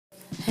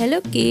Hello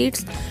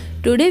kids,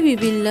 today we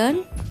will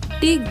learn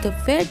tick the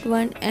fat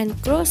one and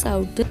cross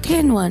out the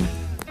thin one.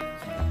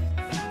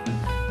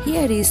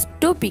 Here is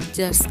two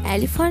pictures,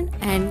 elephant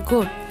and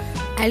goat.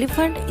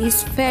 Elephant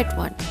is fat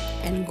one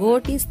and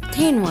goat is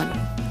thin one.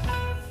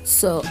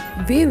 So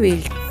we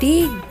will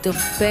tick the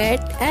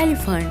fat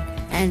elephant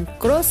and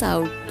cross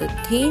out the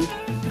thin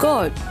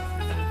goat.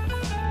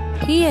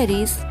 Here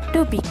is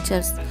two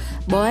pictures,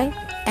 boy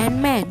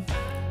and man.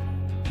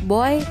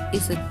 Boy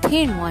is a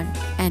thin one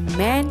and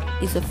man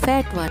is a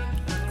fat one.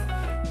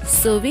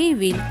 So we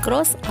will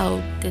cross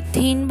out the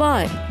thin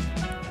boy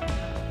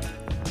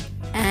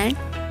and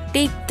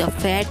tick the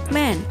fat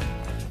man.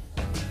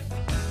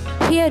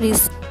 Here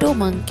is two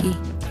monkey.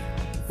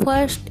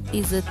 First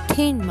is a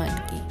thin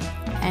monkey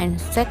and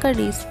second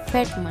is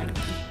fat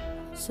monkey.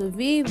 So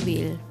we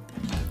will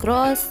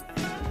cross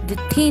the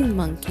thin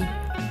monkey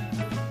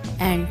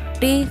and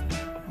tick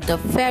the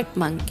fat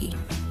monkey.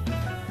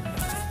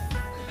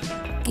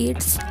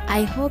 Kids,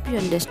 I hope you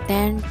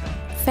understand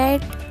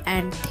fat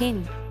and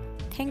thin.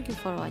 Thank you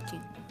for watching.